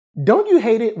Don't you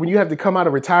hate it when you have to come out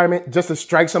of retirement just to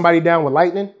strike somebody down with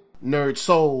lightning?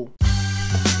 NERDSoul.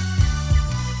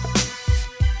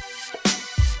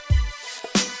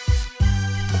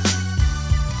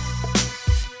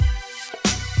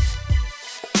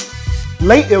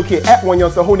 Late ill kid at one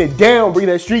youngster holding it down, bring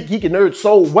that street geek and nerd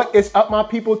soul. What is up, my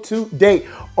people? Today,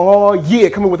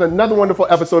 coming with another wonderful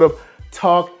episode of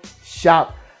Talk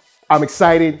Shop. I'm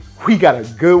excited. We got a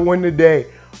good one today.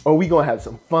 We gonna have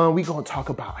some fun. We gonna talk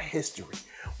about history.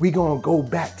 We gonna go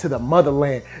back to the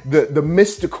motherland, the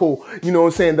mystical, you know what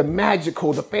I'm saying, the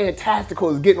magical, the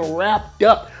fantastical is getting wrapped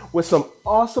up with some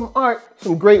awesome art,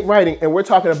 some great writing, and we're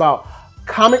talking about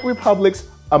Comic Republic's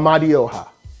Amadioha.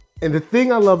 And the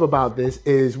thing I love about this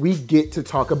is we get to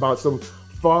talk about some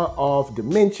far off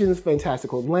dimensions,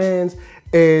 fantastical lands,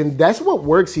 and that's what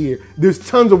works here. There's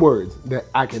tons of words that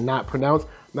I cannot pronounce. I'm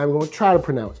not even gonna try to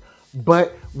pronounce,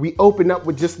 but we open up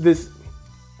with just this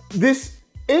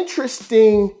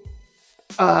interesting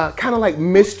kind of like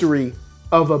mystery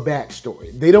of a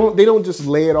backstory. They don't just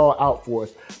lay it all out for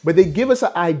us, but they give us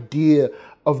an idea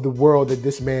of the world that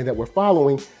this man that we're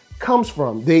following comes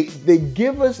from. They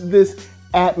give us this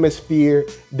atmosphere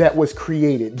that was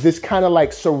created, this kind of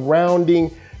like surrounding,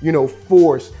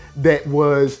 force that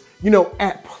was,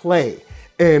 at play,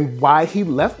 and why he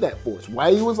left that force,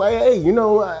 why he was like, hey,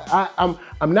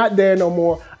 I'm not there no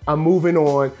more. I'm moving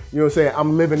on. You know what I'm saying?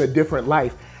 I'm living a different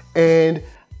life. And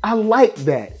I like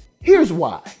that. Here's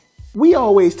why. We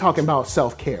always talking about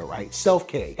self-care, right?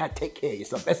 Self-care. You got to take care of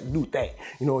yourself. That's a new thing.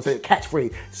 You know what I'm saying?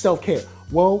 Catchphrase, self-care.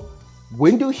 Well,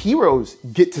 when do heroes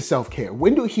get to self-care?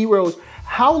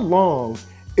 How long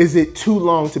is it too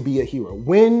long to be a hero?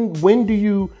 When do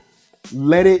you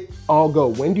let it all go?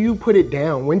 When do you put it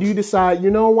down? When do you decide,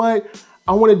 you know what?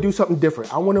 I want to do something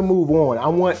different. I want to move on. I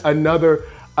want another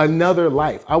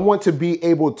life. I want to be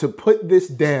able to put this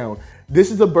down. This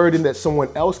is a burden that someone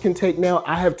else can take now.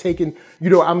 I have taken,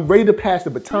 I'm ready to pass the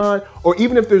baton, or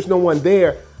even if there's no one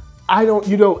there, I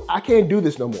can't do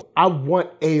this no more. I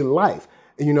want a life.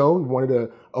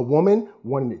 Wanted a woman,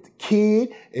 wanted a kid,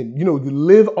 and, to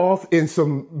live off in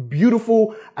some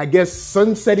beautiful, I guess,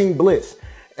 sunsetting bliss.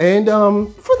 And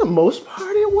for the most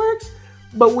part, it works,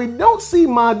 but we don't see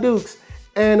my dukes.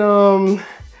 And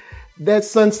that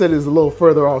sunset is a little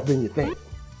further off than you think.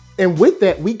 And with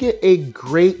that, we get a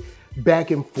great back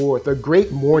and forth, a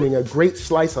great morning, a great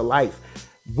slice of life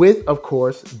with, of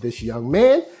course, this young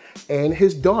man and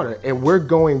his daughter. And we're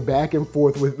going back and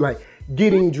forth with like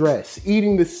getting dressed,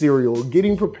 eating the cereal,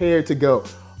 getting prepared to go,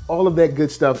 all of that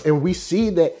good stuff. And we see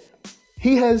that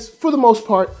he has, for the most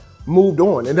part, moved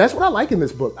on. And that's what I like in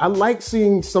this book. I like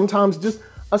seeing sometimes just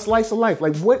a slice of life.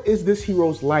 Like, what is this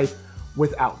hero's life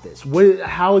without this?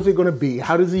 How is it going to be?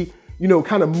 How does he,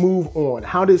 kind of move on?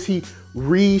 How does he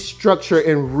restructure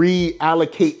and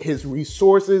reallocate his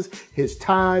resources, his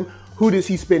time? Who does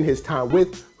he spend his time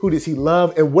with? Who does he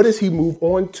love? And what does he move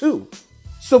on to?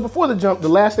 So before the jump, the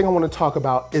last thing I want to talk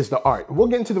about is the art. We'll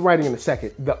get into the writing in a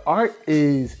second. The art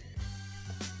is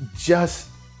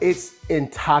it's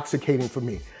intoxicating for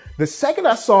me. The second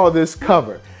I saw this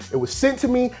cover, it was sent to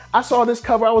me. I saw this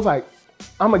cover. I was like,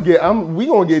 we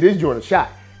gonna get this joint a shot.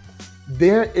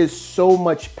 There is so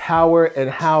much power in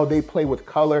how they play with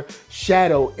color,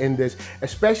 shadow in this,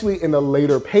 especially in the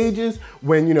later pages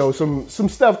when, some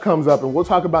stuff comes up, and we'll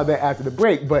talk about that after the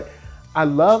break. But I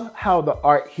love how the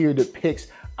art here depicts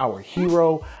our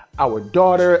hero, our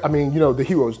daughter, the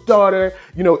hero's daughter,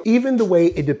 even the way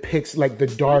it depicts like the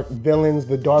dark villains,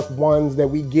 the dark ones that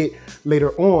we get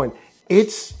later on.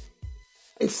 It's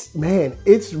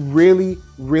really,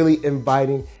 really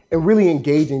inviting and really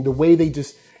engaging. The way they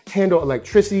just handle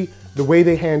electricity, the way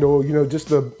they handle, just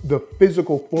the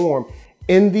physical form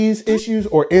in these issues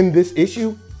or in this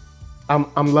issue.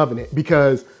 I'm loving it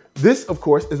because this, of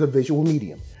course, is a visual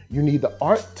medium. You need the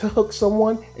art to hook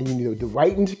someone and you need the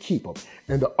writing to keep them.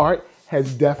 And the art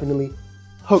has definitely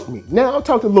hooked me. Now, I'll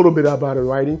talk a little bit about the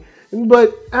writing,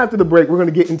 but after the break, we're going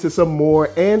to get into some more.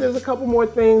 And there's a couple more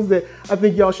things that I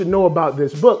think y'all should know about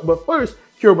this book. But first,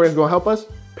 Cure Brand's going to help us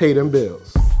pay them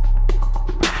bills.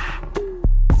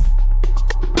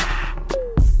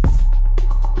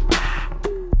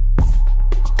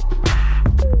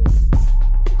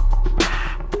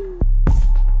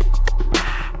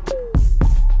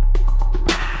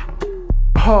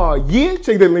 Oh yeah,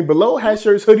 check that link below. Hat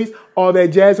shirts, hoodies, all that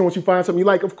jazz. And once you find something you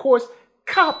like, of course,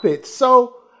 cop it.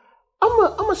 So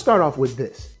I'm gonna start off with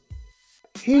this.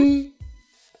 He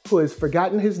who has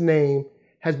forgotten his name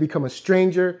has become a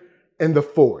stranger in the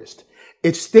forest.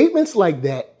 It's statements like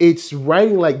that, it's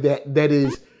writing like that, that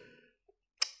is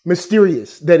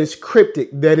mysterious, that is cryptic,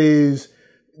 that is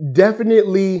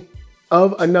definitely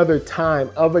of another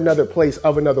time, of another place,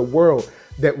 of another world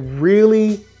that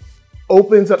really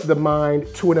opens up the mind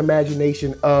to an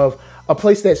imagination of a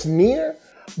place that's near,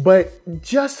 but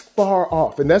just far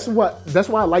off. And that's why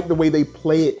I like the way they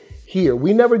play it here.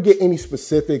 We never get any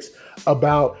specifics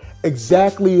about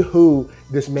exactly who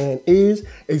this man is,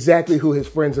 exactly who his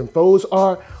friends and foes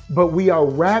are, but we are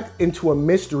wrapped into a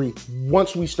mystery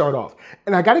once we start off.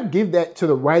 And I got to give that to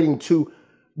the writing too,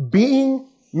 being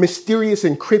mysterious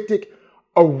and cryptic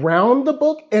around the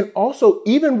book, and also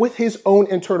even with his own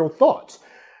internal thoughts.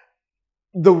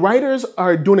 The writers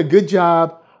are doing a good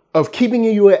job of keeping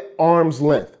you at arm's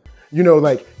length. You know,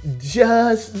 like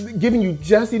just giving you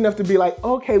just enough to be like,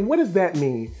 okay, what does that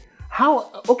mean?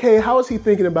 How is he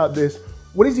thinking about this?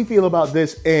 What does he feel about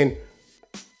this? And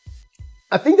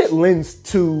I think that lends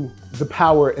to the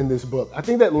power in this book. I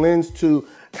think that lends to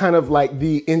kind of like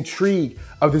the intrigue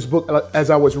of this book as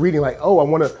I was reading, like, oh, I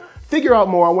want to figure out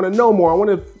more. I want to know more. I want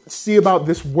to see about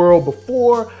this world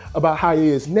before, about how he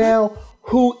is now.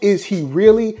 Who is he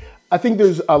really? I think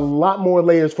there's a lot more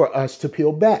layers for us to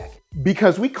peel back,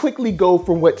 because we quickly go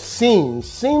from what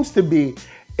seems to be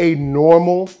a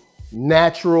normal,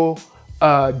 natural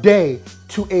day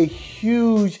to a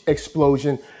huge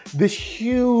explosion, this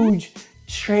huge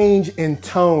change in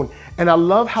tone. And I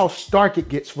love how stark it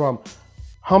gets from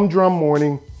humdrum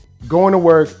morning, going to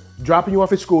work, dropping you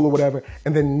off at school or whatever.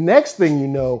 And then next thing you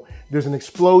know, there's an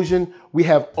explosion. We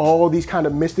have all these kind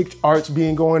of mystic arts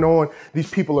being going on.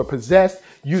 These people are possessed,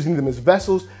 using them as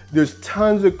vessels. There's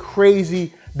tons of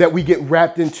crazy that we get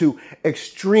wrapped into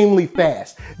extremely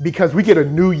fast, because we get a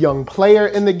new young player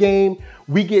in the game.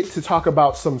 We get to talk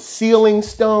about some sealing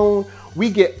stone. We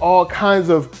get all kinds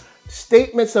of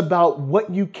statements about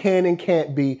what you can and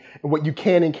can't be and what you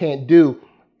can and can't do,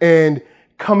 and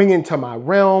coming into my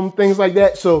realm, things like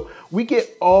that. So we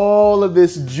get all of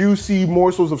this juicy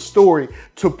morsels of story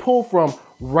to pull from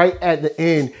right at the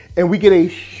end. And we get a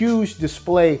huge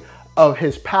display of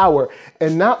his power.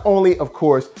 And not only, of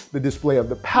course, the display of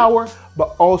the power,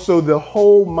 but also the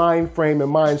whole mind frame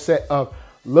and mindset of,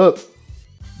 look,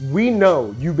 we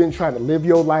know you've been trying to live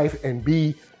your life and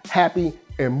be happy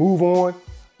and move on,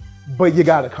 but you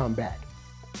got to come back.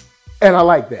 And I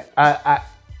like that.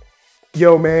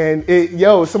 Yo, man,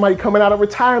 somebody coming out of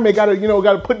retirement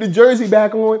gotta put the jersey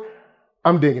back on.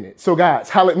 I'm digging it. So guys,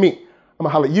 holla at me. I'm gonna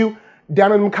holla at you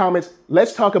down in the comments.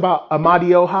 Let's talk about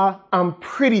Amadioha. I'm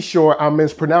pretty sure I'm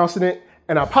mispronouncing it,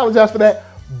 and I apologize for that.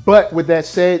 But with that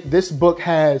said, this book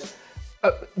has,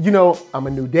 I'm a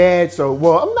new dad. So,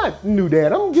 well, I'm not new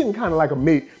dad. I'm getting kind of like a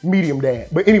medium dad.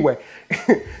 But anyway,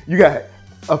 you got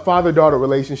a father-daughter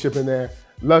relationship in there.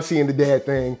 Love seeing the dad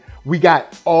thing. We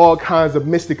got all kinds of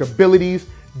mystic abilities,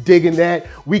 digging that.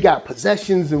 We got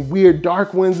possessions and weird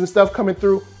dark winds and stuff coming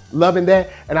through, loving that.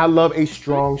 And I love a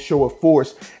strong show of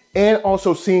force. And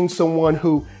also seeing someone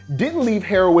who didn't leave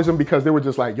heroism because they were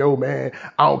just like, yo, man,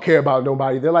 I don't care about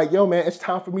nobody. They're like, yo, man, it's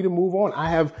time for me to move on. I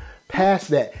have passed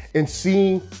that. And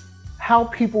seeing how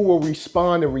people will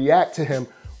respond and react to him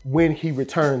when he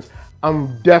returns,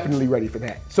 I'm definitely ready for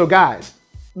that. So guys,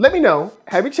 let me know,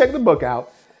 have you checked the book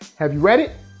out? Have you read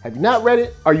it? Have you not read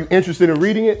it? Are you interested in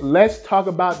reading it? Let's talk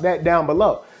about that down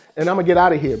below. And I'm gonna get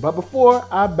out of here. But before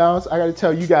I bounce, I gotta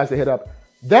tell you guys to hit up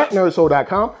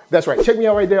thatnerdsoul.com. That's right, check me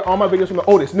out right there. All my videos from the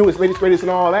oldest, newest, latest, greatest,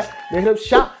 and all that. Then hit up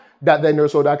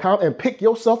shop.thatnerdsoul.com and pick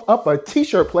yourself up a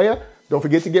t-shirt player. Don't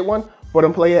forget to get one for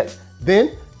them players.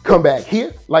 Then come back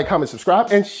here, like, comment,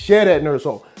 subscribe, and share that Nerd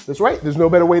Soul. That's right, there's no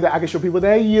better way that I can show people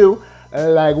that you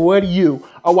like what you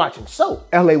are watching. So,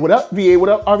 LA, what up? VA, what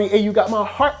up? RVA, you got my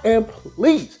heart. And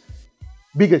please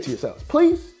be good to yourselves.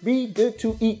 Please be good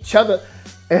to each other.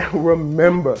 And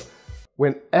remember,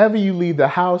 whenever you leave the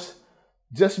house,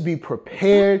 just be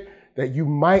prepared that you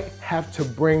might have to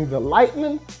bring the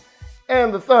lightning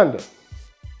and the thunder.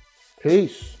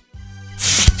 Peace.